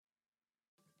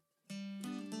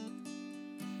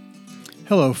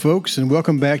Hello, folks, and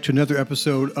welcome back to another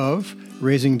episode of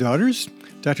Raising Daughters.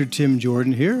 Dr. Tim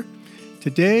Jordan here.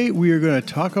 Today, we are going to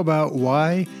talk about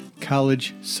why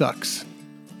college sucks.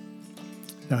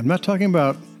 Now, I'm not talking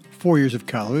about 4 years of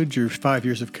college or 5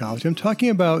 years of college. I'm talking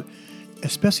about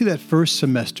especially that first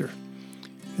semester.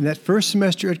 And that first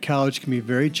semester at college can be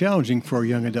very challenging for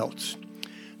young adults.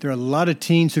 There are a lot of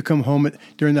teens who come home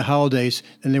during the holidays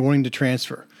and they're wanting to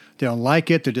transfer. They don't like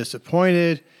it, they're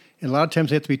disappointed, and a lot of times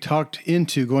they have to be talked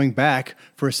into going back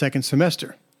for a second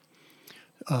semester.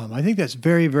 I think that's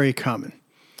very, very common.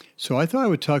 So I thought I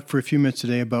would talk for a few minutes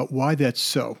today about why that's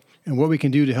so and what we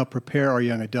can do to help prepare our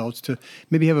young adults to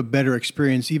maybe have a better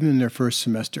experience even in their first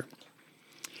semester.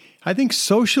 I think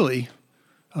socially,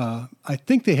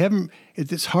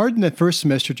 it's hard in that first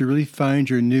semester to really find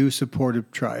your new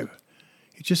supportive tribe.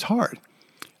 It's just hard.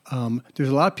 There's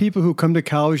a lot of people who come to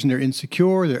college and they're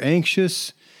insecure, they're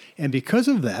anxious, and because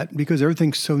of that, because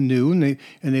everything's so new and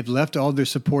they've left all their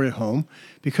support at home,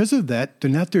 because of that,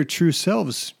 they're not their true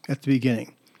selves at the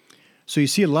beginning. So you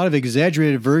see a lot of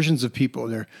exaggerated versions of people.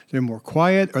 They're more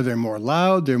quiet, or they're more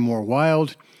loud, they're more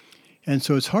wild. And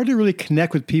so it's hard to really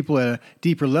connect with people at a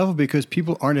deeper level because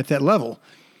people aren't at that level,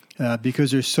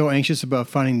 because they're so anxious about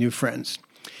finding new friends.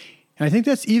 And I think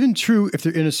that's even true if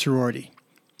they're in a sorority.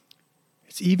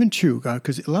 It's even true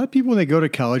because a lot of people when they go to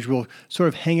college will sort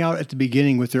of hang out at the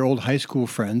beginning with their old high school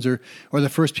friends or the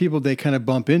first people they kind of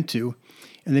bump into.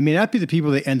 And they may not be the people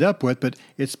they end up with, but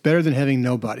it's better than having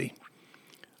nobody.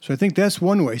 So I think that's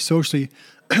one way socially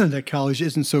that college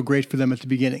isn't so great for them at the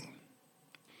beginning.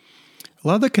 A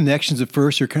lot of the connections at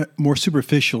first are kind of more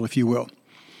superficial, if you will.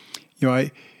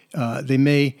 They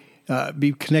may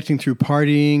be connecting through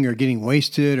partying or getting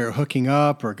wasted or hooking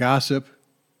up or gossip.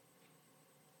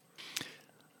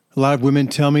 A lot of women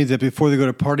tell me that before they go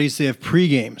to parties, they have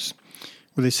pre-games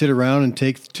where they sit around and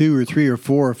take 2 or 3 or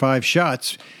 4 or 5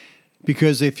 shots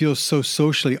because they feel so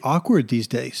socially awkward these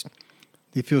days.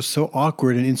 They feel so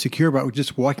awkward and insecure about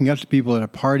just walking up to people at a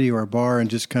party or a bar and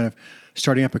just kind of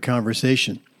starting up a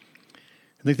conversation.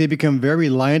 I think they become very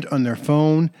reliant on their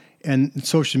phone and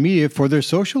social media for their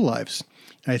social lives.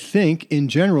 I think, in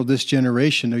general, this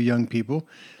generation of young people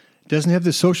doesn't have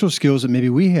the social skills that maybe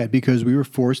we had because we were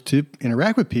forced to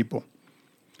interact with people.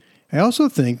 I also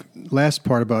think, last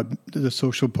part about the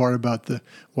social part about the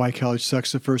why college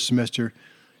sucks the first semester,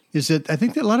 is that I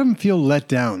think that a lot of them feel let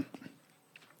down.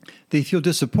 They feel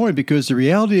disappointed because the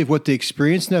reality of what they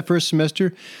experienced in that first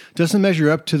semester doesn't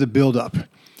measure up to the build-up.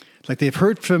 Like they've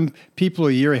heard from people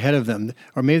a year ahead of them,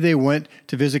 or maybe they went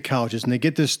to visit colleges and they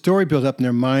get this story built up in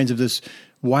their minds of this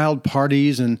wild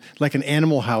parties and like an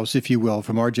Animal House, if you will,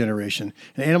 from our generation,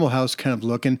 an Animal House kind of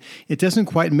look, and it doesn't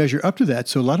quite measure up to that.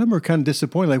 So a lot of them are kind of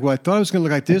disappointed, like, well, I thought it was going to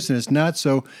look like this, and it's not,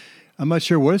 so I'm not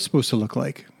sure what it's supposed to look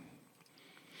like.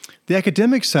 The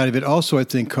academic side of it also, I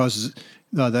think, causes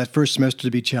that first semester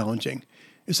to be challenging.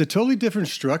 It's a totally different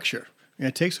structure, and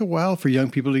it takes a while for young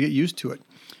people to get used to it.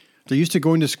 They're used to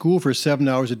going to school for 7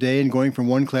 hours a day and going from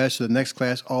one class to the next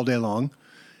class all day long,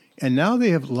 and now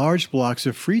they have large blocks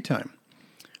of free time.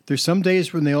 There's some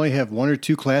days when they only have 1 or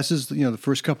 2 classes, the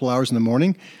first couple hours in the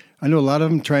morning. I know a lot of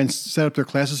them try and set up their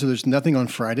classes so there's nothing on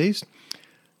Fridays.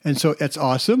 And so it's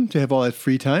awesome to have all that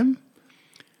free time,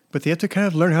 but they have to kind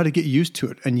of learn how to get used to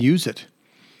it and use it.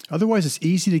 Otherwise, it's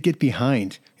easy to get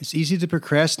behind. It's easy to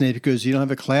procrastinate because you don't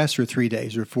have a class for 3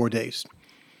 days or 4 days.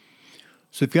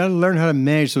 So you've got to learn how to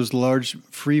manage those large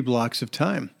free blocks of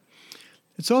time.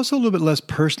 It's also a little bit less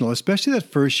personal, especially that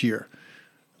first year.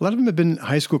 A lot of them have been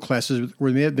high school classes where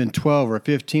they may have been 12 or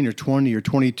 15 or 20 or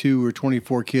 22 or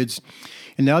 24 kids.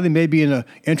 And now they may be in an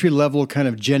entry-level kind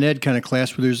of gen ed kind of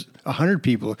class where there's 100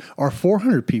 people or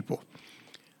 400 people.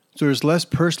 So there's less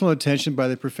personal attention by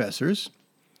the professors.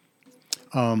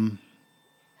 And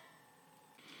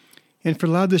for a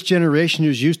lot of this generation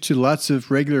who's used to lots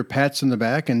of regular pats on the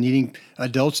back and needing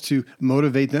adults to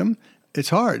motivate them, it's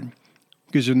hard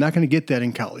because they're not going to get that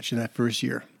in college in that first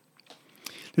year.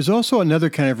 There's also another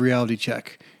kind of reality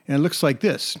check, and it looks like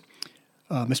this,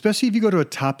 especially if you go to a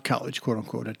top college, quote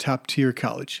unquote, a top tier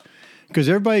college, because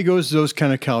everybody goes to those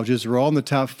kind of colleges. They're all in the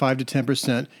top 5 to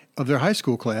 10% of their high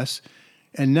school class,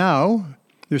 and now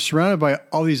they're surrounded by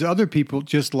all these other people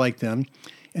just like them,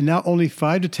 and now only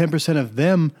 5 to 10% of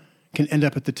them can end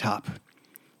up at the top.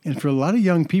 And for a lot of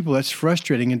young people, that's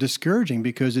frustrating and discouraging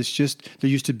because it's just they're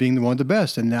used to being the one of the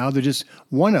best, and now they're just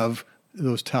one of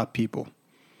those top people.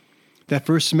 That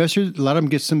first semester, a lot of them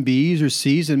get some B's or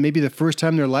C's, and maybe the first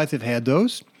time in their life they've had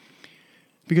those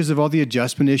because of all the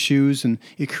adjustment issues, and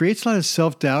it creates a lot of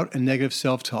self-doubt and negative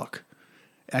self-talk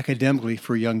academically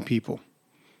for young people.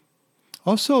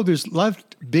 Also, there's a lot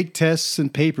of big tests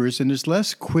and papers, and there's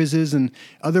less quizzes and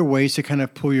other ways to kind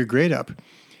of pull your grade up.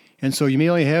 And so you may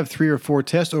only have 3 or 4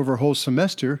 tests over a whole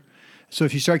semester. So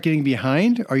if you start getting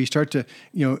behind or you start to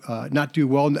not do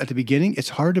well at the beginning, it's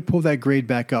hard to pull that grade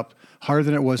back up, harder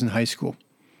than it was in high school.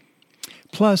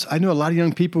 Plus, I know a lot of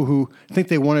young people who think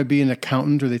they want to be an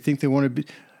accountant or they think they want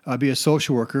to be a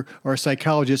social worker or a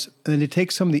psychologist, and then they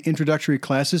take some of the introductory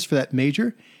classes for that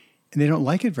major, and they don't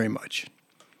like it very much.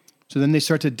 So then they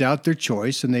start to doubt their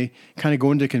choice, and they kind of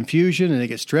go into confusion, and they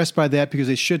get stressed by that because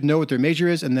they should know what their major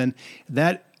is, and then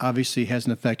that obviously has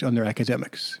an effect on their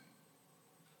academics.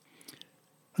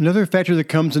 Another factor that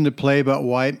comes into play about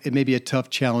why it may be a tough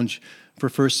challenge for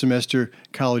first semester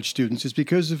college students is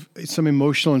because of some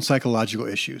emotional and psychological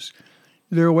issues.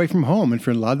 They're away from home, and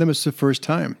for a lot of them, it's the first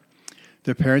time.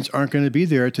 Their parents aren't going to be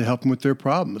there to help them with their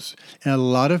problems. And a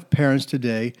lot of parents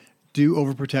today do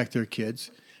overprotect their kids,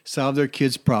 solve their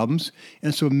kids' problems,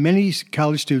 and so many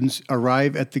college students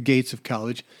arrive at the gates of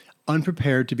college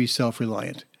unprepared to be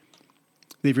self-reliant.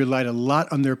 They've relied a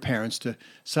lot on their parents to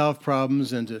solve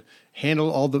problems and to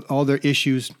handle all their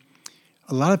issues.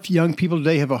 A lot of young people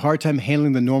today have a hard time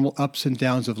handling the normal ups and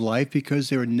downs of life because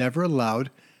they were never allowed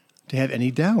to have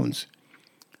any downs.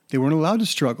 They weren't allowed to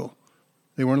struggle.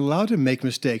 They weren't allowed to make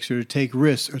mistakes or to take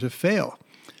risks or to fail.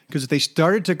 Because if they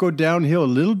started to go downhill a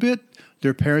little bit,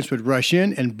 their parents would rush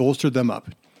in and bolster them up.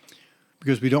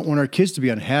 Because we don't want our kids to be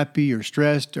unhappy or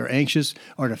stressed or anxious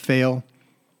or to fail.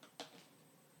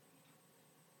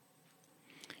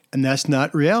 And that's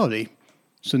not reality.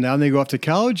 So now they go off to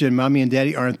college and mommy and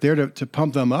daddy aren't there to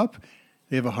pump them up.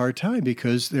 They have a hard time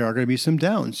because there are going to be some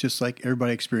downs, just like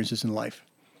everybody experiences in life.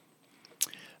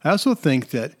 I also think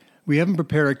that we haven't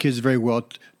prepared our kids very well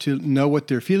to know what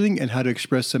they're feeling and how to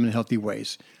express them in healthy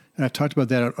ways. And I've talked about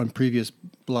that on previous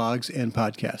blogs and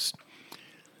podcasts.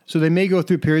 So they may go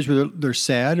through periods where they're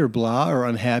sad or blah or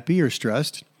unhappy or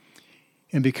stressed.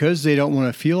 And because they don't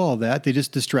want to feel all that, they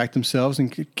just distract themselves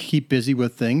and keep busy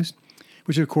with things,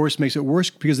 which of course makes it worse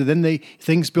because then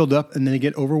things build up and then they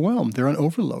get overwhelmed. They're on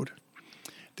overload.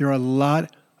 There are a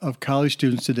lot of college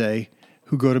students today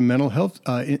who go to mental health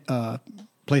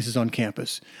places on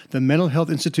campus. The mental health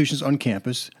institutions on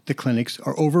campus, the clinics,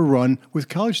 are overrun with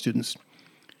college students.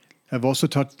 I've also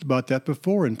talked about that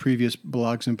before in previous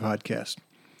blogs and podcasts.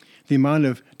 The amount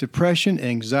of depression,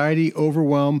 anxiety,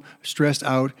 overwhelm, stressed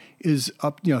out is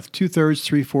up, 2/3,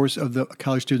 3/4 of the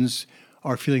college students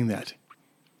are feeling that.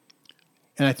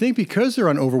 And I think because they're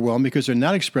on overwhelm, because they're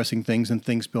not expressing things and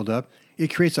things build up,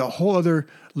 it creates a whole other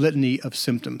litany of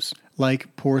symptoms,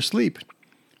 like poor sleep,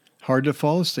 hard to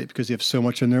fall asleep because they have so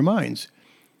much on their minds.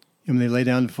 And when they lay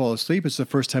down to fall asleep, it's the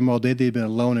first time all day they've been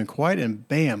alone and quiet, and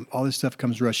bam, all this stuff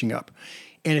comes rushing up.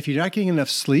 And if you're not getting enough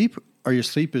sleep, or your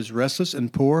sleep is restless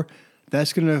and poor,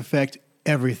 that's going to affect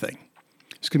everything.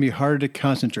 It's going to be harder to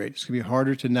concentrate. It's going to be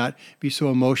harder to not be so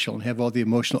emotional and have all the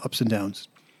emotional ups and downs.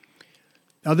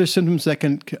 Other symptoms that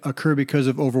can occur because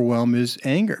of overwhelm is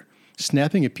anger,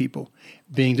 snapping at people,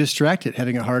 being distracted,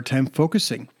 having a hard time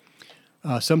focusing.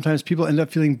 Sometimes people end up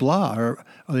feeling blah, or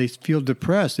they feel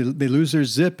depressed. They lose their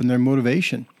zip and their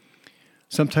motivation.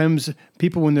 Sometimes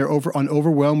people, when they're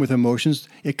overwhelmed with emotions,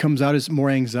 it comes out as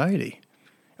more anxiety,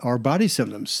 or body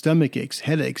symptoms, stomach aches,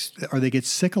 headaches, or they get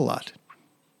sick a lot.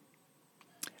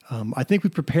 I think we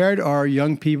prepared our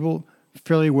young people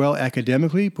fairly well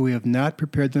academically, but we have not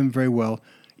prepared them very well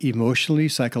emotionally,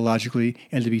 psychologically,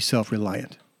 and to be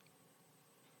self-reliant.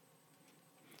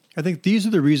 I think these are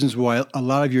the reasons why a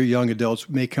lot of your young adults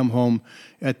may come home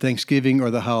at Thanksgiving or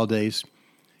the holidays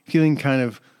feeling kind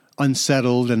of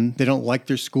unsettled, and they don't like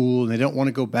their school, and they don't want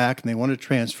to go back, and they want to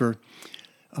transfer.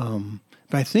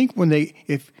 But I think when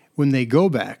they go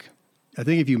back, I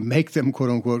think if you make them, quote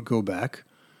unquote, go back,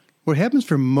 what happens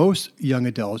for most young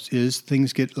adults is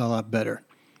things get a lot better.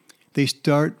 They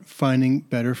start finding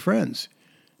better friends.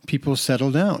 People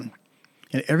settle down.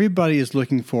 And everybody is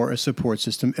looking for a support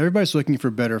system. Everybody's looking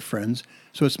for better friends.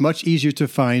 So it's much easier to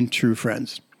find true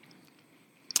friends.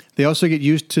 They also get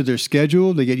used to their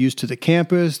schedule. They get used to the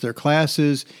campus, their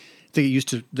classes. They get used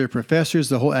to their professors,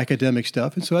 the whole academic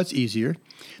stuff. And so that's easier.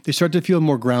 They start to feel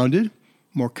more grounded,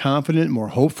 more confident, more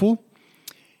hopeful.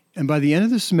 And by the end of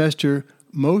the semester,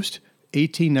 most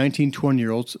 18, 19,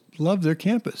 20-year-olds love their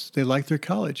campus. They like their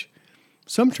college.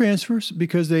 Some transfers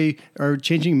because they are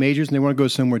changing majors and they want to go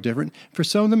somewhere different. For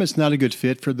some of them, it's not a good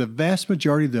fit. For the vast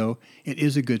majority, though, it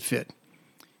is a good fit.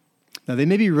 Now, they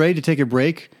may be ready to take a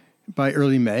break by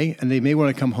early May, and they may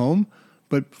want to come home.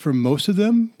 But for most of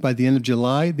them, by the end of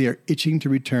July, they are itching to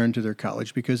return to their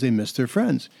college because they miss their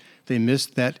friends. They miss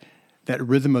that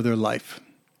rhythm of their life.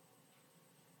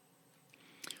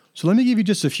 So let me give you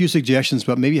just a few suggestions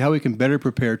about maybe how we can better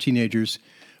prepare teenagers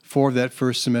for that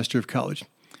first semester of college.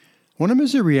 One of them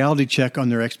is a reality check on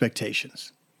their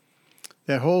expectations.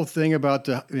 That whole thing about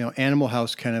the Animal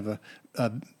House kind of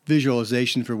a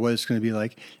visualization for what it's going to be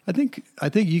like. I think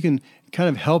you can kind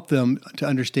of help them to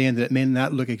understand that it may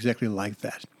not look exactly like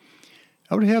that.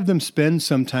 I would have them spend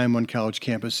some time on college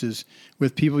campuses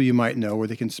with people you might know, where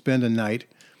they can spend a night,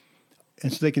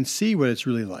 and so they can see what it's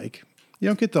really like. You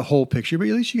don't get the whole picture, but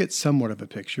at least you get somewhat of a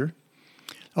picture.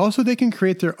 Also, they can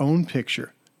create their own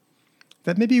picture.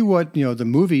 That may be what the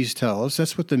movies tell us.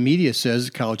 That's what the media says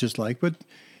college is like, but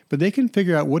they can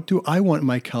figure out, what do I want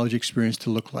my college experience to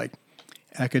look like,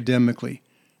 academically,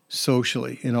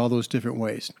 socially, in all those different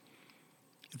ways.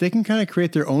 If they can kind of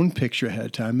create their own picture ahead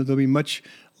of time, they'll be much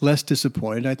less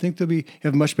disappointed. I think they'll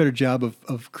have a much better job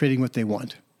of creating what they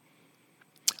want.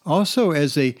 Also,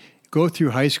 as they go through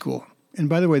high school, and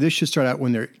by the way, this should start out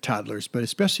when they're toddlers, but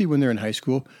especially when they're in high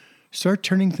school, start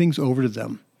turning things over to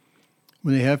them.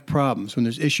 When they have problems, when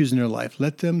there's issues in their life,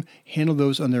 let them handle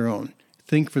those on their own.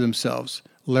 Think for themselves.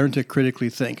 Learn to critically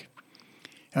think.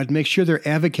 I'd make sure they're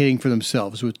advocating for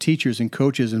themselves with teachers and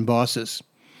coaches and bosses.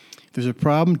 If there's a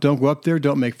problem, don't go up there,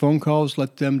 don't make phone calls,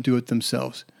 let them do it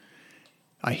themselves.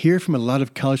 I hear from a lot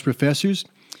of college professors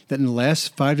that in the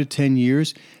last 5 to 10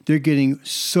 years, they're getting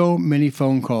so many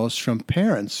phone calls from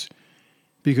parents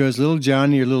because little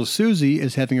Johnny or little Susie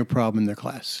is having a problem in their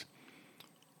class.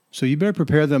 So you better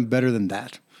prepare them better than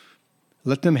that.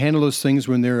 Let them handle those things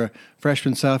when they're a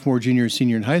freshman, sophomore, junior, and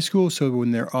senior in high school, so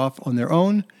when they're off on their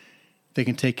own, they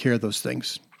can take care of those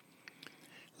things.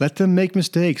 Let them make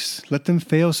mistakes. Let them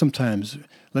fail sometimes.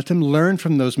 Let them learn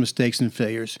from those mistakes and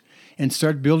failures and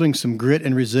start building some grit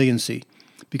and resiliency,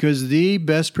 because the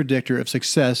best predictor of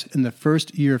success in the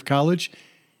first year of college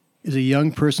is a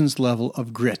young person's level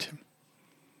of grit.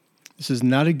 This is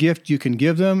not a gift you can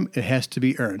give them. It has to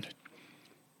be earned.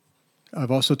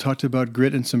 I've also talked about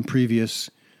grit in some previous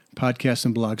podcasts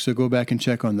and blogs, so go back and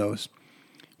check on those.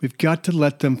 We've got to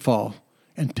let them fall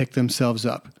and pick themselves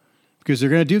up, because they're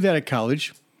going to do that at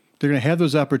college. They're going to have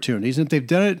those opportunities. And if they've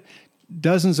done it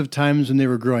dozens of times when they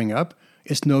were growing up,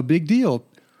 it's no big deal.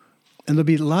 And they'll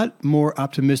be a lot more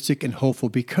optimistic and hopeful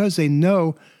because they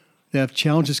know that if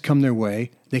challenges come their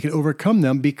way, they can overcome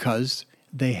them because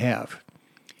they have,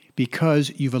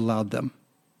 because you've allowed them.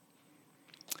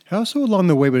 I also, along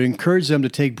the way, would encourage them to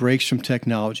take breaks from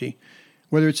technology,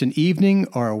 whether it's an evening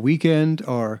or a weekend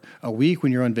or a week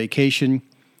when you're on vacation,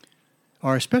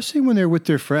 or especially when they're with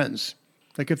their friends.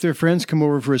 Like if their friends come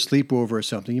over for a sleepover or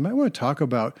something, you might want to talk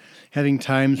about having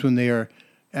times when they are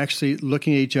actually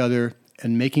looking at each other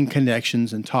and making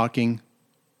connections and talking.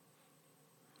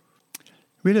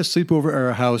 We had a sleepover at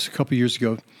our house a couple years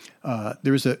ago.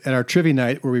 There was at our trivia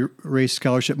night where we raised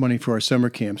scholarship money for our summer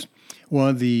camps. One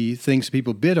of the things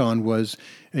people bid on was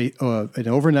an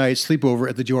overnight sleepover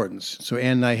at the Jordans. So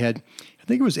Ann and I had, I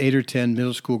think it was 8 or 10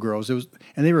 middle school girls. And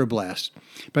they were a blast.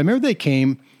 But I remember they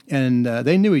came and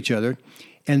they knew each other.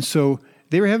 And so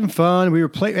they were having fun. We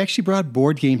actually brought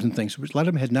board games and things, which a lot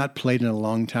of them had not played in a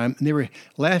long time. And they were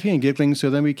laughing and giggling. So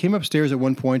then we came upstairs at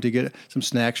one point to get some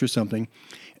snacks or something.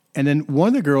 And then one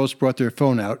of the girls brought their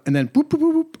phone out. And then boop, boop,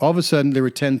 boop, boop, all of a sudden there were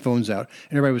 10 phones out.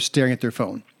 And everybody was staring at their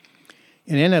phone.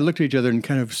 And Ann and I looked at each other and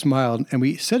kind of smiled. And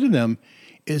we said to them,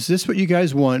 is this what you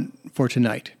guys want for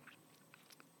tonight?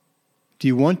 Do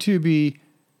you want to be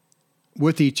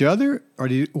with each other? Or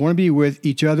do you want to be with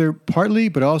each other partly,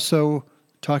 but also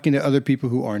talking to other people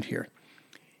who aren't here?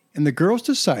 And the girls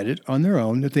decided on their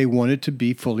own that they wanted to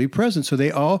be fully present. So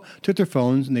they all took their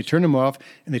phones and they turned them off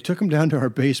and they took them down to our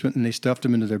basement and they stuffed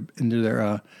them into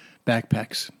their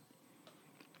backpacks.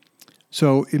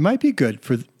 So it might be good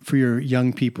for your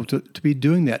young people to be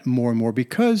doing that more and more,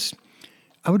 because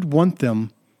I would want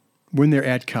them, when they're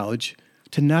at college,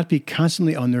 to not be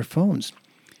constantly on their phones.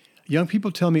 Young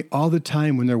people tell me all the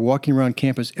time when they're walking around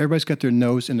campus, everybody's got their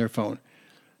nose in their phone.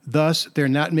 Thus, they're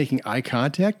not making eye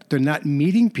contact. They're not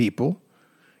meeting people.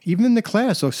 Even in the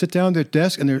class, they'll sit down at their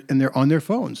desk and they're on their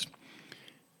phones.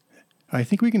 I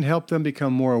think we can help them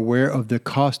become more aware of the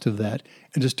cost of that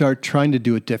and to start trying to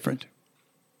do it different.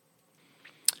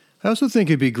 I also think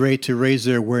it'd be great to raise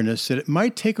their awareness that it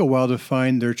might take a while to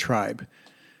find their tribe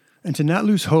and to not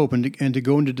lose hope and to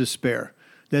go into despair.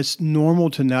 That's normal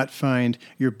to not find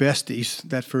your besties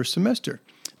that first semester.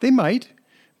 They might,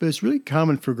 but it's really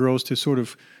common for girls to sort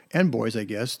of, and boys, I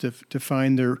guess, to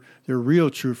find their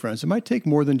real true friends. It might take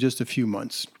more than just a few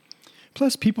months.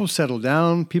 Plus, people settle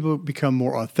down, people become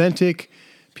more authentic,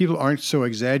 people aren't so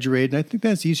exaggerated, and I think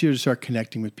that's easier to start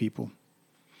connecting with people.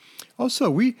 Also,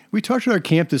 we talked at our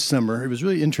camp this summer. It was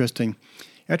really interesting.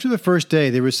 After the first day,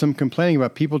 there was some complaining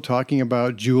about people talking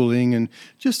about juuling and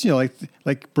just,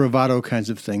 like bravado kinds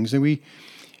of things. And we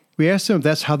asked them if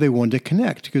that's how they wanted to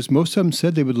connect, because most of them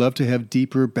said they would love to have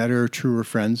deeper, better, truer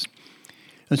friends.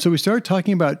 And so we started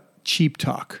talking about cheap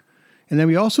talk. And then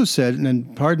we also said, and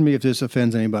then pardon me if this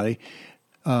offends anybody,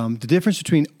 the difference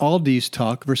between Aldi's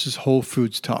talk versus Whole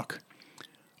Foods talk.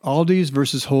 Aldi's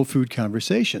versus Whole Food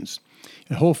conversations.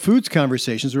 And Whole Foods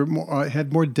conversations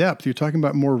had more depth. You're talking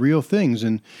about more real things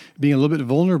and being a little bit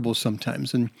vulnerable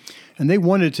sometimes. And they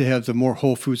wanted to have the more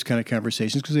Whole Foods kind of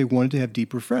conversations because they wanted to have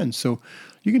deeper friends. So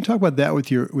you can talk about that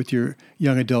with your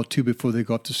young adult too before they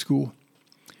go up to school.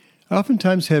 I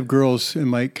oftentimes have girls in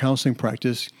my counseling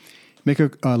practice make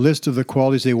a list of the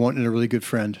qualities they want in a really good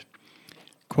friend.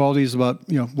 Qualities about,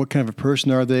 what kind of a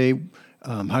person are they,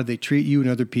 how do they treat you and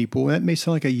other people. And that may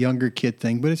sound like a younger kid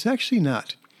thing, but it's actually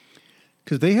not.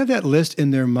 Because they have that list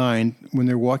in their mind when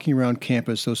they're walking around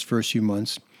campus those first few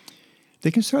months.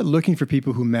 They can start looking for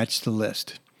people who match the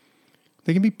list.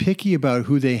 They can be picky about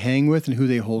who they hang with and who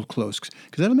they hold close, because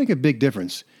that'll make a big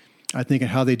difference, I think, in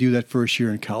how they do that first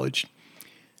year in college.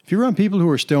 If you're around people who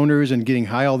are stoners and getting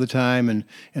high all the time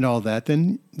and all that,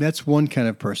 then that's one kind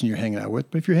of person you're hanging out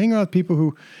with. But if you're hanging out with people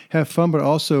who have fun but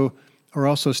also are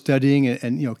also studying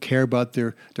and care about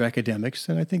their academics,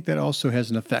 then I think that also has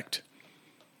an effect.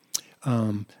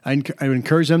 I would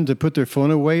encourage them to put their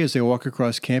phone away as they walk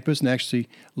across campus and actually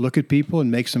look at people and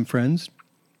make some friends.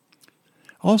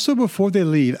 Also, before they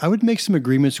leave, I would make some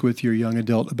agreements with your young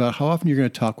adult about how often you're going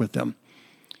to talk with them.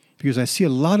 Because I see a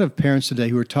lot of parents today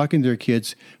who are talking to their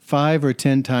kids 5 or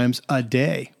 10 times a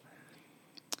day.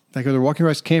 Like when they're walking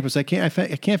across campus, I can't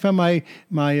find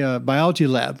my biology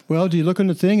lab. Well, do you look on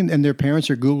the thing? And their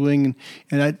parents are Googling.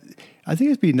 And I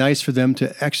think it'd be nice for them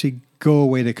to actually go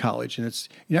away to college. And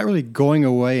you're not really going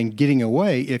away and getting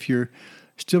away if you're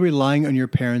still relying on your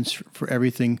parents for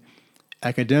everything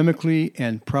academically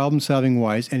and problem-solving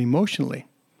wise and emotionally.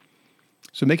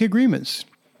 So make agreements.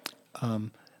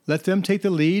 Let them take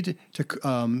the lead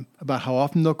about how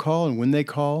often they'll call and when they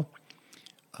call.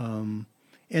 And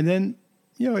then,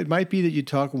 it might be that you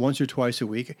talk once or twice a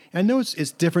week. I know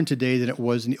it's different today than it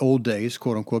was in the old days,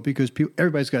 quote unquote, because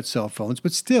everybody's got cell phones.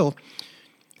 But still,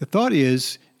 the thought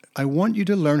is, I want you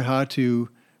to learn how to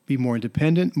be more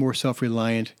independent, more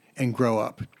self-reliant, and grow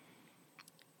up.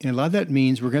 And a lot of that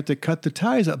means we're going to have to cut the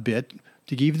ties a bit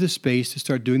to give you the space to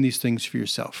start doing these things for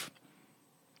yourself.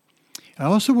 I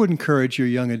also would encourage your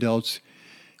young adults,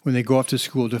 when they go off to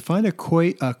school, to find a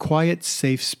quiet,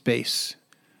 safe space,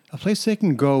 a place they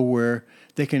can go where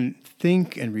they can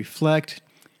think and reflect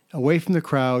away from the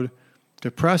crowd, to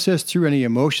process through any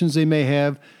emotions they may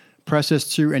have,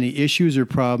 process through any issues or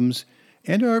problems,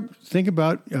 and or think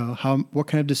about what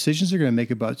kind of decisions they're going to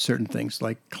make about certain things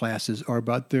like classes or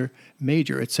about their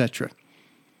major, etc.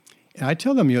 And I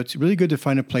tell them, it's really good to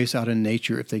find a place out in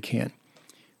nature if they can.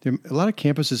 A lot of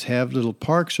campuses have little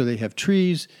parks or they have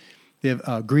trees, they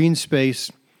have green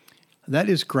space. That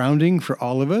is grounding for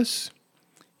all of us,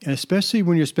 and especially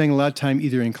when you're spending a lot of time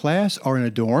either in class or in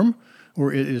a dorm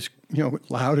where it is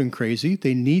loud and crazy.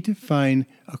 They need to find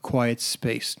a quiet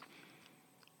space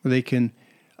where they can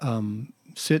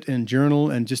sit and journal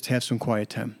and just have some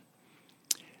quiet time.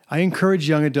 I encourage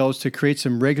young adults to create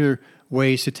some regular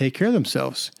ways to take care of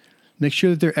themselves. Make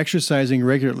sure that they're exercising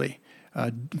regularly,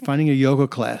 finding a yoga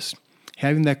class,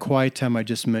 having that quiet time I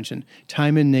just mentioned,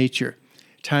 time in nature,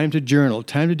 time to journal,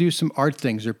 time to do some art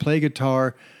things or play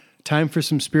guitar, time for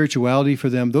some spirituality for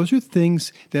them. Those are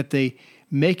things that they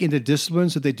make into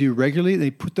disciplines that they do regularly.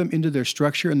 They put them into their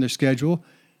structure and their schedule.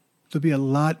 They'll be a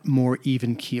lot more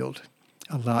even-keeled,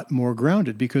 a lot more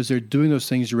grounded because they're doing those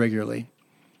things regularly.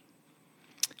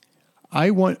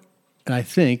 And I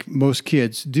think most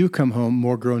kids do come home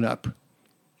more grown up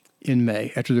in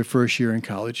May after their first year in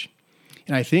college.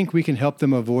 And I think we can help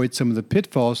them avoid some of the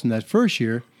pitfalls in that first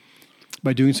year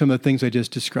by doing some of the things I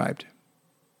just described.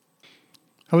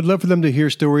 I would love for them to hear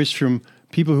stories from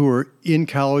people who are in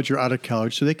college or out of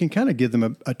college so they can kind of give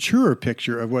them a truer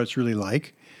picture of what it's really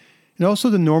like. And also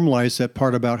to normalize that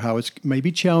part about how it's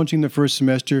maybe challenging the first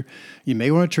semester. You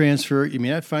may want to transfer. You may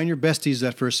not find your besties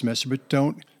that first semester, but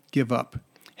don't give up.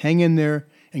 Hang in there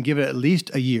and give it at least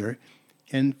a year.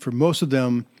 And for most of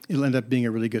them, it'll end up being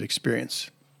a really good experience.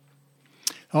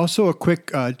 Also, a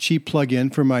quick cheap plug-in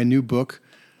for my new book,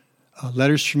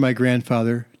 Letters from My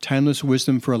Grandfather, Timeless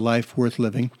Wisdom for a Life Worth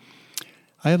Living.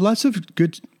 I have lots of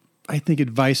good,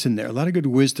 advice in there, a lot of good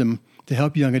wisdom to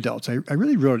help young adults. I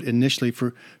really wrote it initially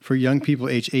for young people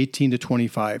aged 18 to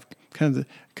 25, kind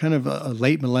of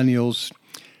late millennials,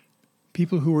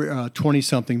 people who were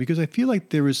 20-something, because I feel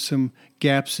like there was some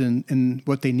gaps in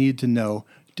what they needed to know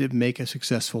to make a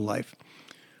successful life.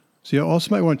 So you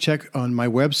also might want to check on my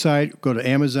website, go to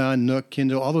Amazon, Nook,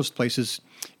 Kindle, all those places,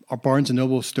 our Barnes &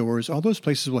 Noble stores, all those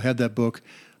places will have that book,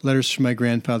 Letters from My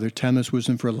Grandfather, Timeless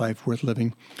Wisdom for a Life Worth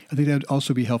Living. I think that would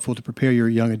also be helpful to prepare your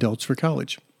young adults for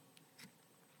college.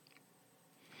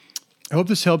 I hope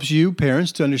this helps you,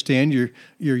 parents, to understand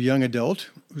your young adult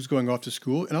who's going off to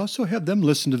school, and also have them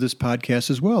listen to this podcast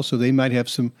as well, so they might have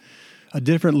a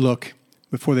different look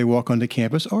before they walk onto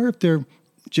campus, or if they're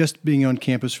just being on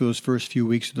campus for those first few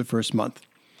weeks of the first month.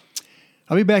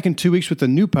 I'll be back in 2 weeks with a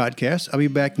new podcast. I'll be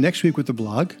back next week with the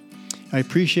blog. I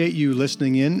appreciate you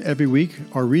listening in every week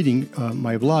or reading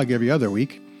my blog every other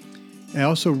week. I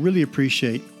also really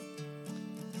appreciate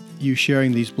you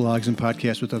sharing these blogs and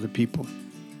podcasts with other people.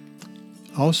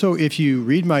 Also, if you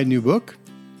read my new book,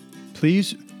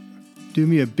 please do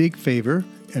me a big favor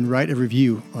and write a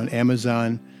review on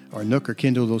Amazon or Nook or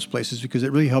Kindle, those places, because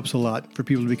it really helps a lot for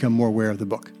people to become more aware of the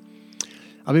book.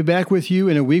 I'll be back with you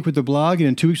in a week with the blog and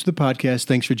in 2 weeks with the podcast.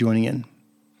 Thanks for joining in.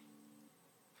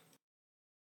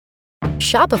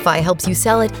 Shopify helps you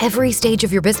sell at every stage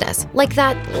of your business. Like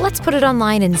that, let's put it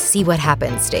online and see what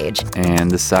happens stage. And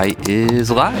the site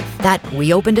is live. That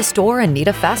we opened a store and need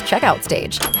a fast checkout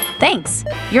stage. Thanks.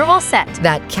 You're all set.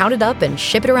 That count it up and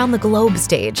ship it around the globe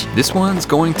stage. This one's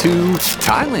going to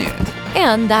Thailand.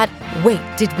 And that, wait,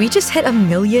 did we just hit 1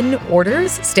 million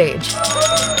orders stage?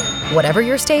 Whatever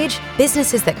your stage,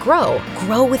 businesses that grow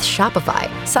with Shopify.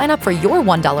 Sign up for your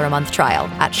 $1 a month trial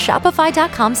at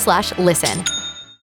shopify.com/listen.